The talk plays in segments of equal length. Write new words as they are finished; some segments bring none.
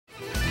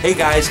Hey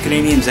guys,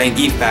 Canadian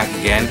Zangief back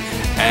again,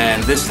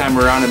 and this time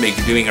around I'm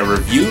doing a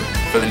review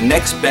for the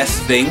next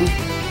best thing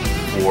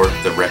for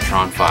the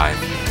Retron 5,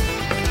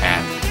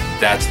 and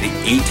that's the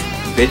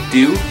 8-bit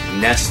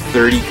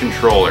NES30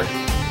 controller.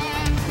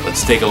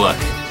 Let's take a look.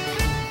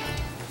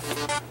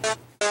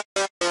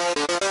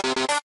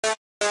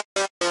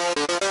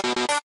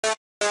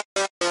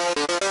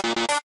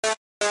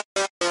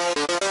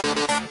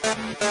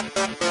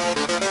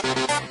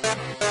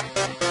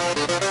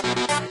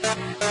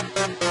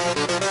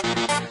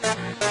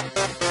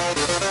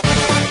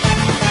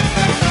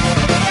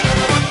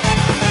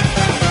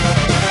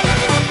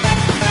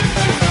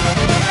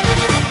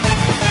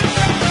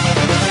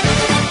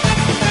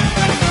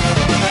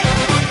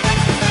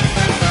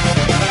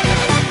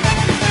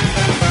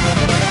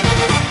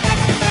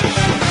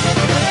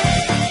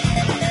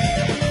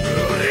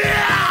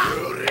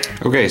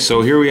 Okay,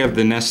 so here we have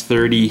the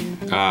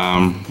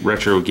NES30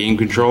 retro game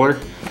controller.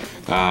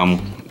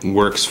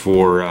 Works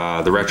for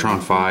the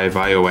Retron 5,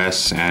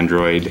 iOS,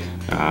 Android,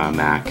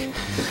 Mac,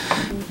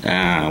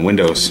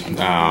 Windows.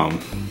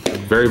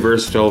 Very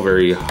versatile,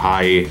 very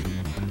high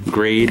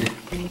grade.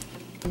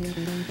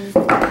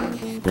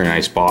 Very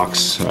nice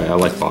box. I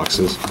like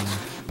boxes.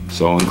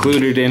 So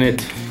included in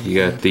it,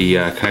 you got the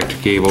connector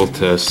cable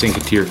to sync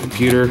it to your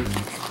computer.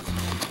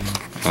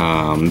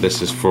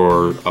 This is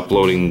for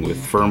uploading with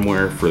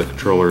firmware for the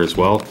controller as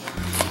well.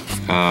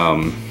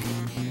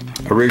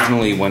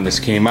 Originally when this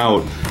came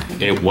out,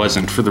 it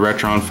wasn't for the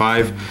Retron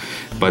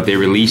 5, but they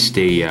released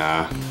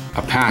a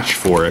patch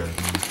for it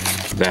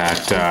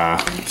that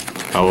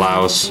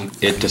allows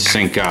it to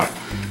sync up.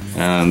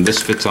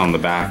 This fits on the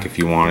back if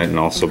you want it, and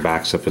also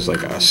backs up as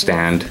like a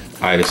stand.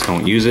 I just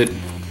don't use it.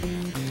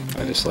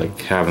 I just like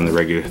having the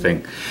regular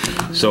thing.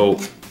 So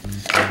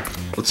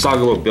let's talk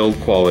about build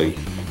quality.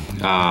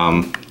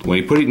 When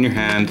you put it in your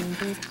hand,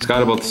 it's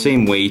got about the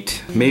same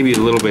weight, maybe a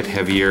little bit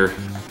heavier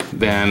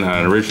than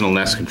an original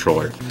NES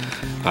controller.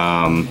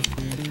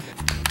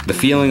 The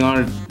feeling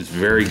on it is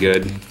very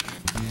good.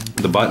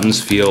 The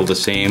buttons feel the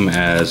same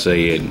as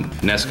a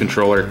NES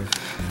controller.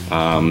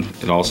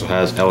 It also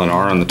has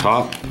L&R on the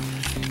top,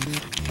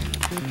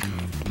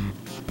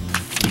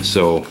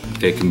 so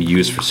it can be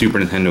used for Super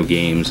Nintendo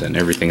games and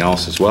everything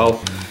else as well.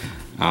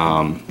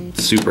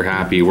 Super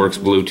happy, works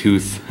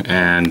Bluetooth,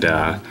 and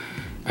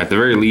at the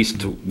very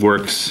least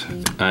works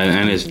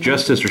and is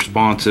just as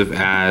responsive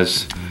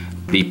as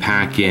the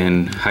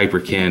pack-in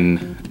Hyperkin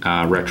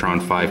Retron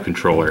 5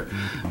 controller,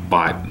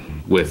 but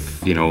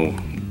with, you know,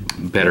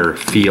 better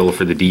feel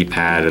for the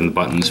D-pad, and the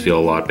buttons feel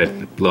a lot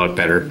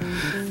better.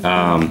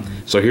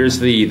 So here's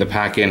the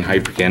pack-in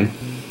Hyperkin,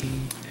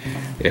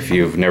 if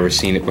you've never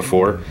seen it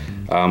before.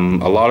 A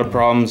lot of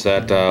problems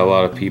that a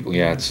lot of people,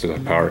 yeah, it's still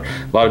got power.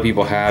 A lot of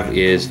people have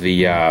is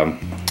the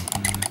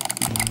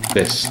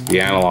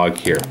analog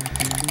here.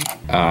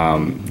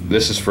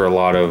 This is for a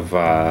lot of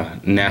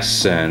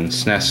NES and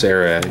SNES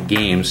era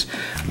games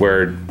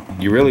where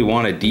you really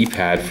want a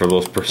D-pad for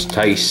those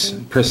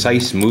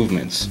precise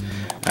movements,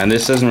 and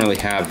this doesn't really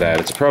have that.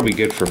 It's probably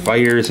good for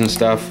fighters and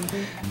stuff,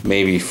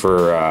 maybe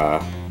for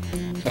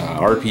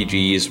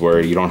RPGs where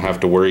you don't have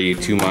to worry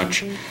too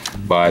much,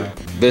 but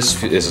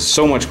this is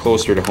so much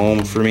closer to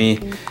home for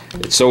me.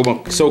 It's so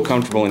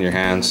comfortable in your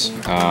hands,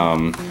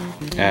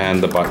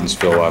 and the buttons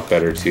feel a lot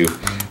better too.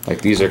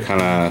 Like, these are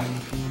kind of,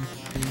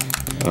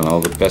 I don't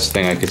know, the best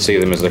thing I could say to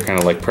them is they're kind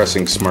of like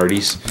pressing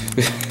Smarties.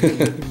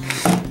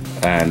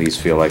 And these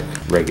feel like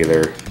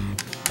regular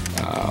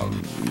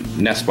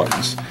NES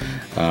buttons.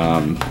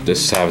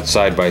 Just have it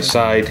side by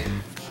side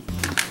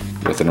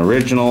with an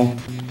original.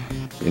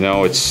 You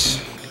know,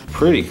 it's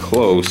pretty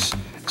close,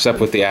 except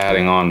with the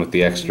adding on with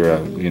the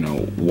extra, you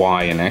know,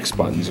 Y and X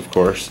buttons, of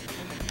course.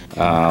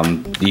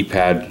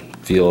 D-pad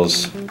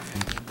feels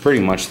pretty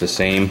much the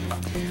same.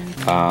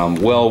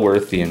 Well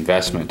worth the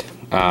investment.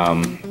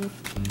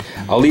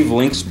 I'll leave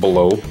links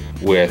below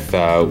with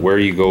where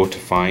you go to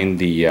find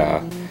the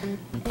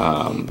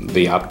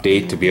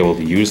update to be able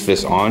to use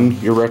this on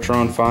your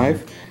Retron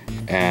 5,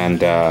 and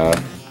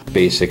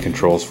basic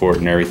controls for it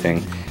and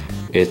everything.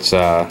 It's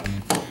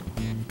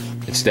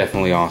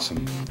definitely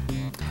awesome.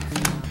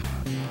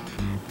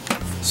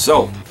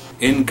 So,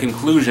 in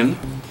conclusion,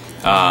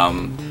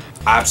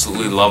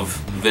 absolutely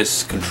love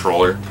this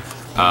controller,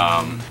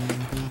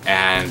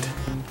 and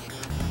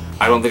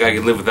I don't think I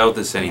could live without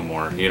this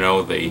anymore. You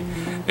know,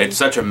 it's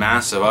such a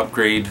massive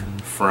upgrade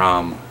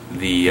from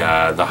the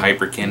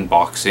Hyperkin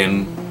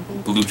box-in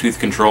Bluetooth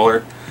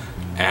controller,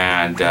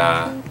 and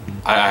I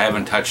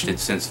haven't touched it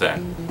since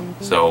then.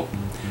 So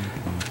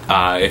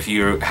if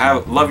you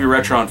love your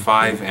Retron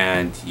 5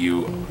 and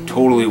you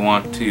totally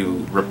want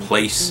to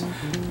replace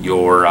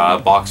your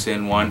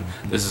box-in one,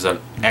 this is an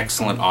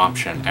excellent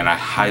option, and I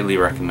highly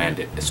recommend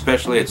it,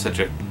 especially at such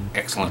an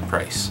excellent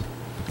price.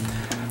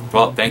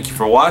 Well, thank you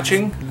for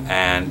watching,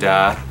 and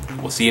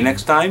we'll see you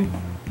next time.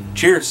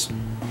 Cheers!